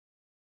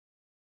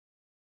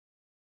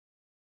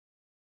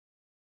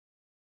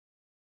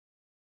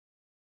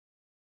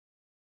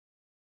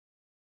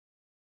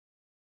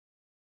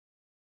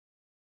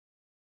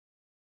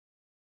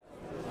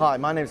Hi,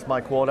 my name is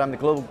Mike Ward. I'm the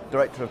Global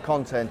Director of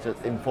Content at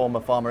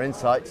Informa Pharma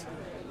Insights.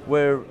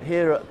 We're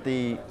here at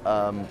the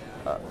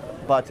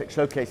Biotech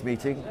Showcase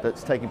meeting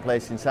that's taking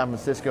place in San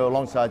Francisco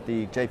alongside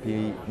the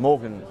JP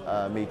Morgan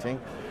meeting.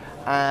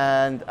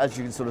 And as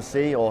you can sort of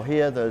see or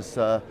hear, there's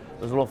an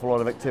awful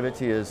lot of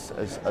activity as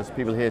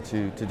people here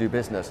to do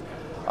business.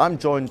 I'm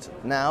joined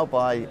now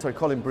by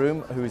Colin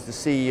Broom, who is the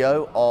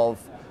CEO of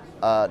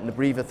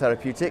Nabriva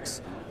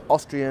Therapeutics,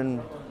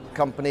 Austrian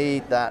company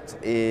that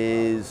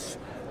is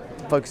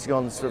focusing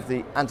on sort of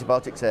the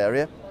antibiotics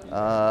area.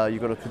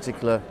 You've got a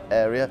particular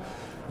area.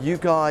 You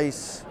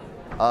guys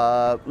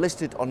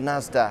listed on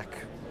NASDAQ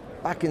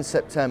back in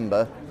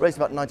September, raised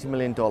about $90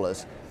 million.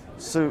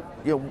 So,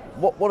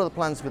 what are the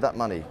plans with that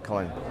money,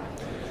 Colin?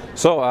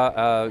 So,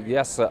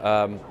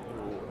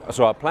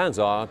 so our plans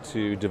are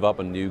to develop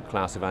a new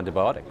class of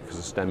antibiotic for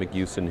systemic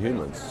use in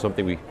humans,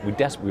 something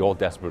we all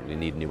desperately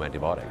need new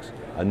antibiotics,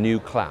 a new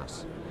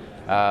class.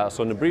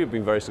 So Nabriva have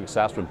been very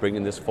successful in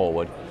bringing this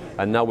forward,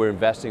 and now we're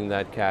investing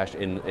that cash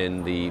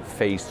in the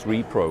phase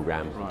 3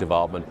 program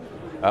development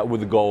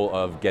with the goal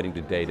of getting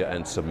to data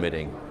and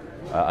submitting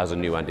as a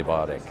new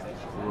antibiotic.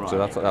 Right. So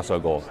that's our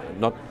goal.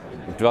 Not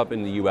develop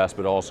in the US,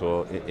 but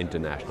also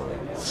internationally.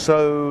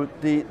 So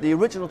the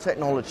original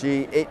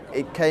technology,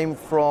 it came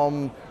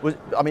from, the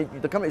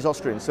company is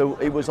Austrian, so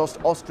it was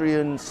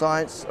Austrian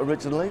science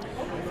originally?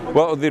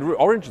 Well, the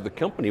origin of the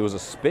company was a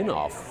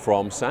spin-off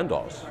from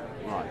Sandoz.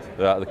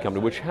 Right. The company,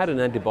 which had an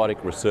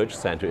antibiotic research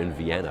center in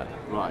Vienna.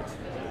 Right.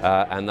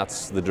 And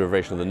that's the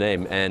derivation of the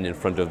name, and in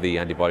front of the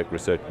antibiotic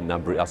research,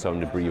 that's how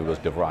Nabriva was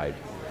derived.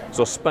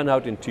 So spun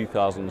out in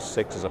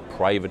 2006 as a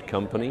private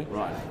company,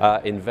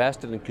 right.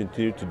 Invested and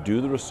continued to do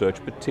the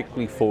research,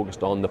 particularly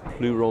focused on the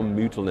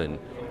pleuromutilin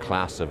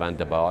class of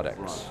antibiotics,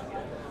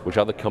 right. Which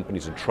other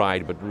companies had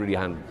tried but really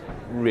hadn't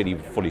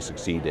fully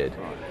succeeded.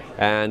 Right.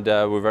 And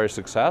we're very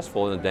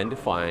successful in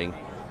identifying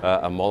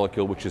a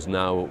molecule which is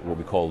now what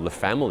we call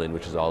lefamulin,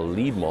 which is our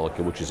lead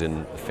molecule, which is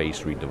in phase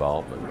 3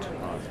 development.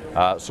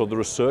 So the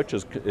research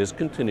is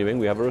continuing.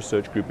 We have a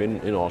research group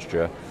in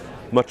Austria.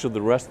 Much of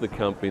the rest of the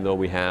company, though,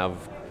 we have,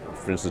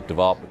 for instance,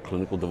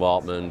 clinical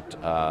development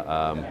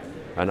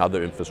and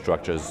other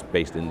infrastructures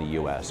based in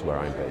the US, where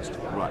I'm based.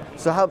 Right.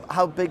 So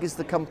how big is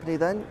the company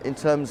then, in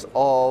terms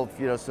of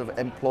sort of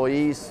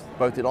employees,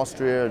 both in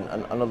Austria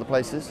and other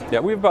places?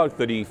 Yeah, we have about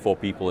 34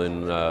 people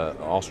in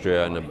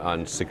Austria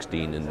and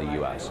 16 in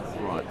the US.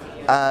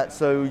 Right.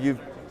 So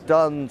you've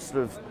done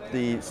sort of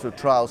the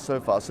trials so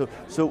far. So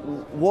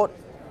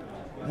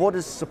what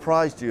has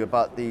surprised you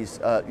about these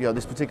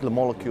this particular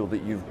molecule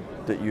that you've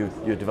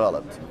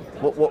developed?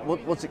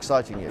 What's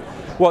exciting you?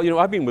 Well,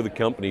 I've been with the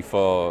company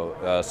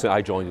since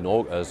I joined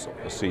as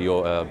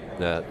CEO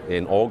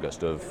in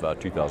August of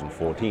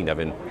 2014. I've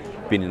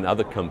been in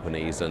other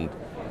companies, and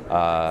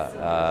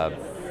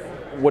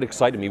what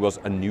excited me was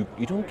you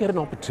don't get an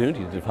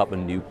opportunity to develop a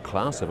new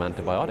class of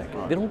antibiotic.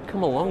 They don't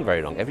come along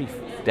very long, every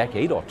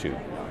decade or two.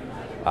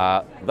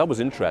 That was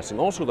interesting.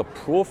 Also, the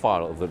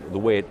profile of the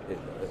way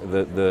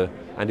the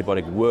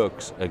antibiotic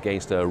works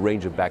against a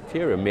range of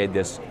bacteria made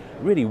this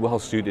really well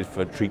suited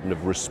for treatment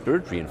of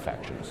respiratory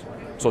infections.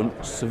 So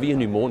severe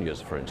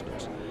pneumonias, for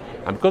instance.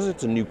 And because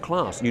it's a new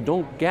class, you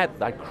don't get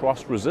that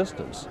cross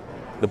resistance.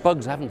 The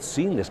bugs haven't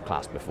seen this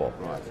class before.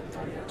 Right.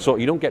 So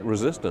you don't get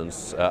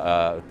resistance.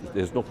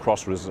 There's no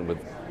cross resistance with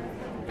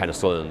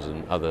penicillins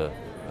and other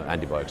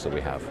antibiotics that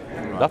we have.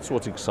 Right. That's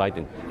what's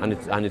exciting, and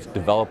it's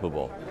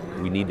developable.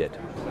 We need it.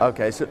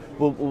 Okay, so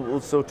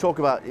we'll sort of talk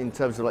about in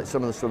terms of like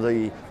some of the sort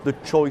of the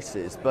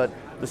choices, but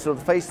the sort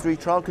of phase 3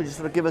 trial, could you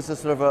sort of give us a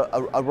sort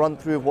of a run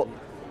through of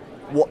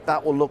what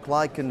that will look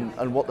like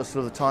and what the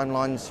sort of the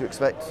timelines you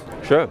expect?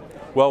 Sure.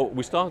 Well,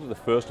 we started the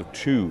first of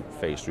 2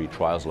 phase 3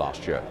 trials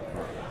last year,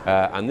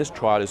 and this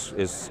trial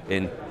is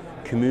in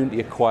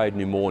community-acquired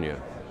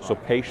pneumonia. So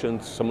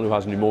someone who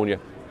has pneumonia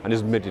and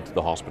is admitted to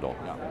the hospital.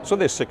 So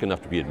they're sick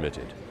enough to be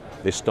admitted.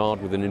 They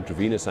start with an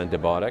intravenous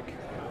antibiotic,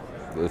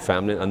 the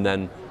family, and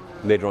then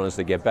later on, as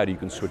they get better, you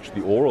can switch to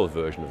the oral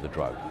version of the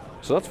drug.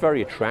 So that's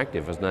very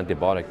attractive as an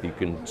antibiotic. You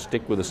can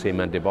stick with the same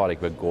antibiotic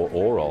but go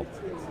oral,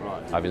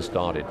 having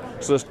started.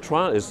 So this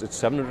trial it's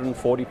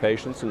 740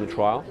 patients in the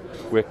trial.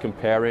 We're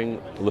comparing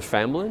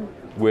lefamulin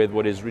with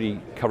what is really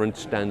current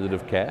standard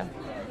of care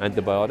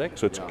antibiotic.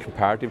 So it's a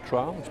comparative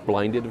trial. It's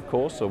blinded, of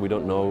course, so we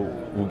don't know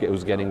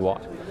who's getting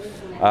what.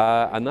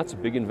 And that's a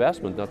big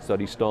investment. That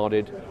study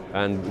started,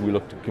 and we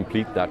look to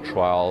complete that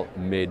trial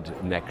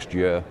mid next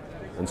year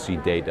and see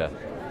data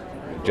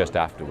just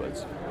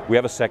afterwards. We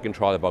have a second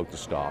trial about to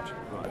start.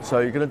 So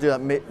you're going to do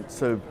that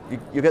so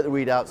you get the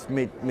readouts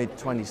mid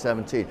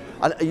 2017.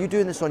 And are you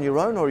doing this on your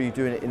own, or are you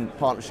doing it in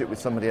partnership with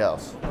somebody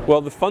else?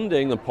 Well, the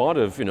funding and part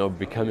of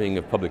becoming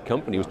a public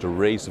company was to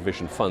raise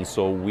sufficient funds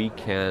so we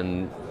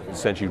can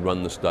essentially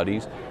run the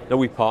studies. Now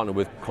we partner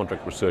with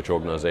contract research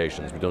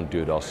organizations. We don't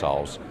do it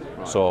ourselves.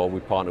 Right. So we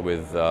partner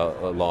with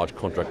a large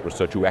contract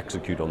research who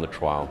execute on the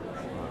trial.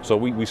 So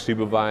we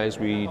supervise,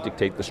 we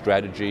dictate the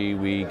strategy,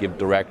 we give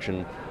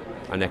direction,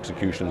 and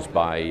executions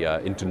by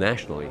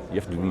internationally. You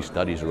have to do these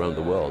studies around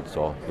the world,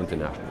 so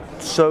internationally.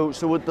 So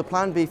would the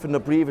plan be for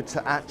Nabriva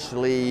to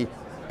actually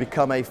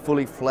become a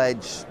fully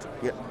fledged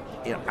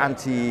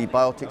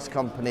antibiotics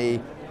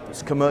company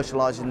that's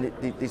commercializing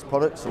these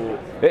products? Or?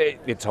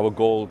 It's our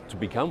goal to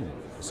become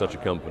such a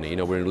company.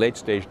 We're in late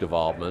stage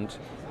development.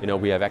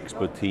 We have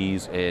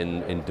expertise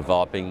in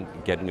developing,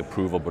 getting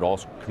approval, but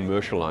also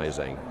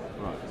commercializing.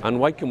 Right. And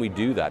why can we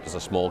do that as a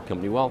small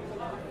company? Well,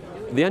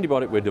 the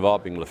antibiotic we're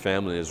developing,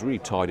 lefemlin, is really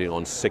targeted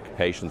on sick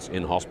patients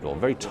in hospital, a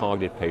very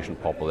targeted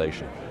patient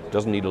population.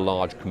 Doesn't need a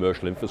large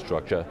commercial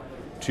infrastructure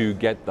to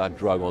get that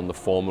drug on the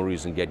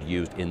formularies and get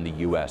used in the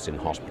US in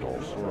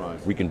hospitals.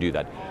 Right. We can do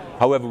that.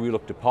 However, we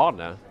look to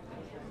partner,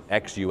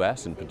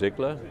 ex-US in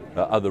particular,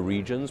 other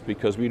regions,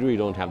 because we really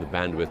don't have the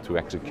bandwidth to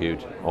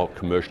execute or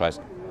commercialize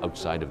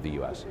outside of the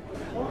US.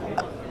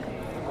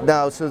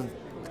 Now, so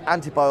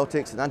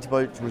antibiotics and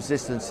antibiotic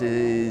resistance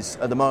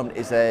at the moment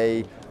is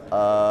a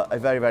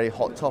very, very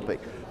hot topic.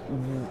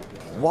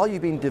 While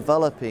you've been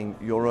developing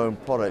your own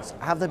products,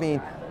 have there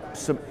been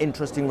some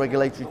interesting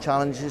regulatory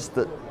challenges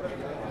that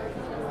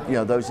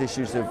those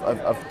issues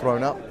have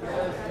thrown up?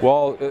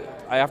 Well,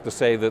 I have to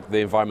say that the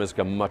environment has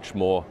become much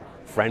more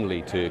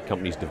friendly to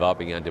companies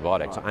developing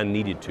antibiotics, and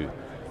needed to,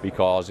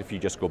 because if you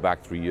just go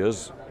back 3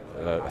 years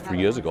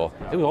ago,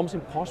 it was almost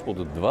impossible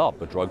to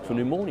develop a drug for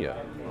pneumonia.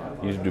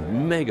 You need to do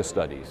mega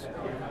studies.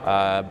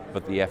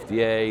 But the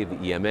FDA,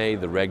 the EMA,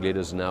 the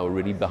regulators are now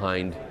really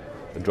behind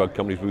the drug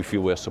companies. We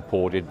feel we're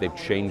supported. They've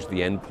changed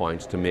the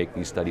endpoints to make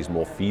these studies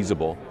more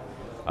feasible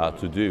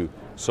to do.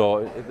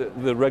 So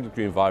the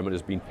regulatory environment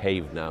has been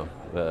paved now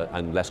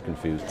and less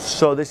confused.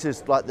 So this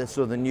is like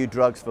the new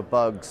drugs for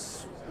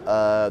bugs,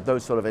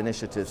 those sort of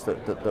initiatives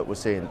that we're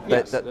seeing.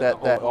 Yes,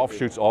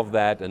 offshoots of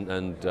that, and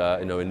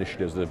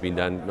initiatives that have been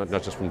done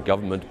not just from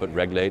government but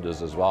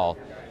regulators as well,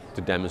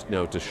 to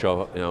demonstrate, to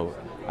show,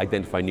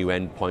 identify new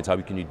endpoints. How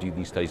can you do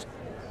these studies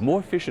more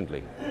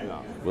efficiently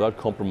without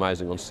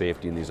compromising on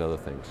safety and these other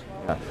things?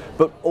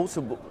 But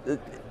also,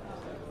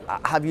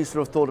 have you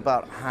sort of thought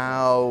about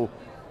how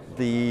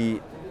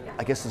the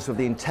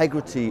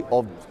integrity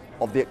of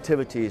the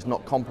activity is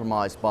not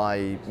compromised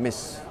by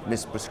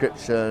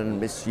misprescription,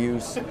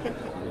 misuse?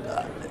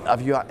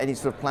 Have you any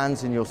sort of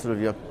plans in your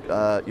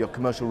your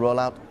commercial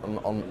rollout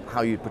on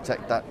how you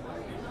protect that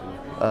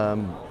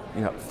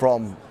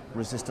from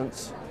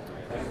resistance?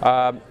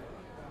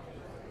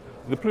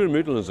 The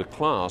plurimutalin as a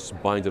class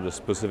binds at a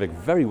specific,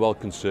 very well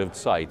conserved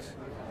site,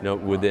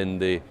 within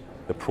the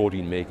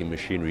protein making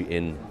machinery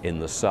in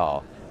the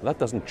cell. That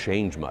doesn't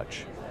change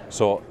much.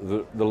 So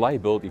the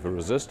liability for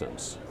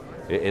resistance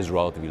is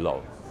relatively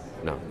low.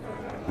 Now,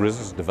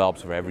 resistance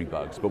develops for every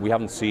bug, but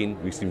we've seen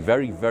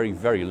very, very,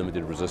 very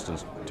limited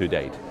resistance to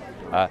date.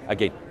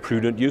 Again,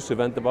 prudent use of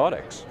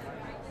antibiotics.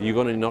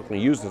 You're not going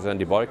to use this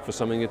antibiotic for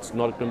something it's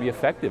not going to be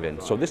effective in.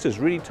 So this is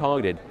really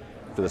targeted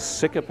to the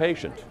sicker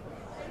patient,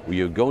 where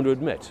you're going to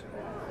admit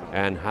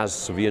and has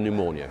severe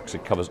pneumonia, because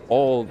it covers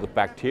all the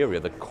bacteria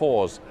that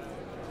cause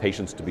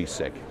patients to be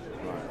sick.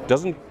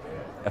 Doesn't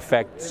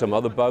affect some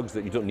other bugs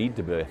that you don't need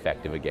to be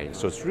effective against.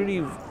 So it's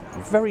really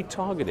very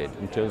targeted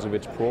in terms of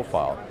its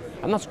profile.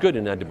 And that's good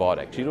in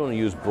antibiotics. You don't want to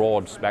use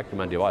broad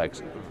spectrum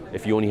antibiotics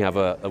if you only have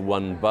a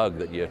one bug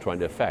that you're trying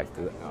to affect.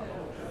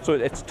 So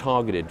it's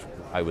targeted,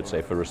 I would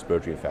say, for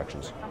respiratory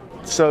infections.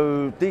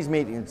 So these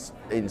meetings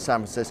in San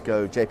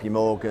Francisco, JP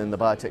Morgan, the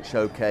Biotech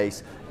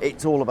Showcase,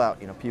 it's all about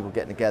people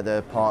getting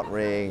together,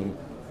 partnering,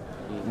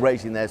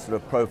 raising their sort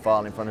of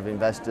profile in front of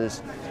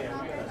investors.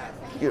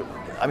 You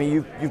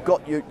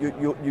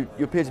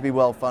appear to be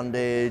well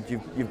funded.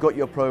 You've got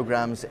your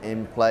programs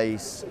in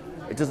place.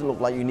 It doesn't look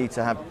like you need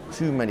to have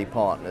too many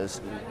partners.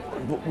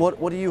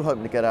 What are you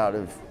hoping to get out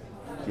of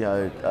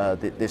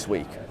this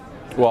week?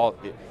 Well,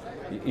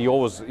 you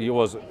always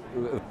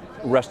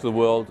rest of the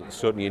world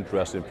certainly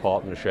interested in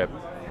partnership,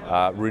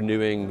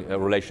 renewing a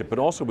relationship, but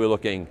also we're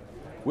looking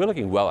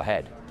well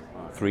ahead,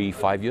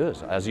 3-5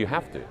 years, as you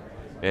have to.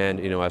 And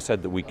I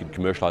said that we could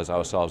commercialize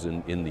ourselves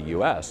in the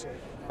US.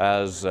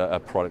 As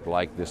a product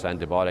like this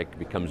antibiotic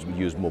becomes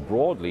used more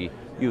broadly,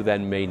 you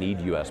then may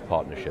need US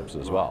partnerships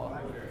as well.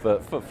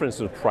 For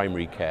instance,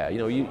 primary care.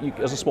 You,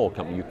 as a small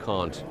company, you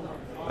can't,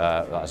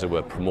 as it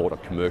were, promote or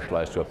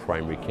commercialize to a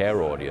primary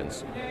care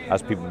audience.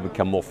 As people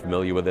become more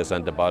familiar with this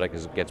antibiotic,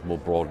 as it gets more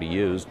broadly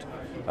used,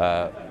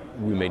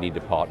 we may need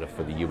to partner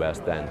for the US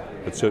then,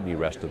 but certainly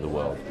the rest of the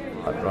world.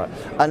 Right.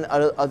 And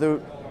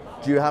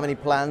do you have any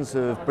plans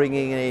of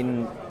bringing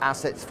in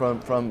assets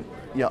from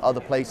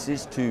other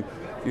places to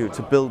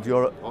build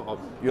your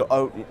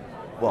own,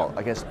 well,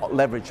 I guess,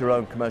 leverage your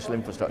own commercial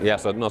infrastructure?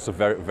 Yes, that's a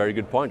very, very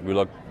good point. We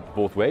look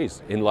both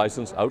ways,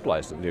 in-license,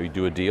 out-license. You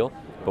do a deal,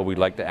 but we'd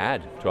like to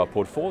add to our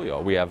portfolio.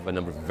 We have a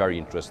number of very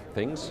interesting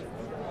things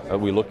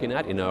we're looking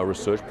at in our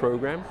research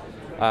program,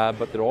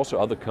 but there are also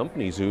other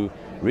companies who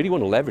really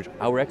want to leverage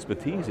our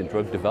expertise in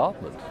drug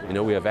development.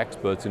 We have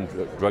experts in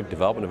drug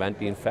development of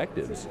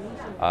anti-infectives.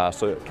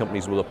 So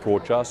companies will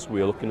approach us,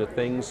 we're looking at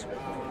things.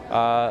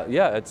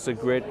 It's a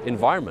great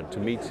environment to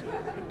meet,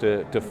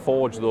 to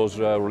forge those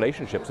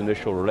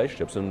initial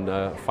relationships and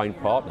find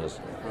partners.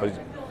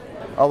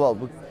 Oh,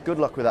 well, good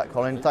luck with that,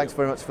 Colin. Thanks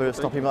very much for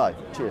stopping by.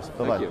 Cheers.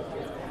 Bye-bye. Thank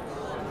you.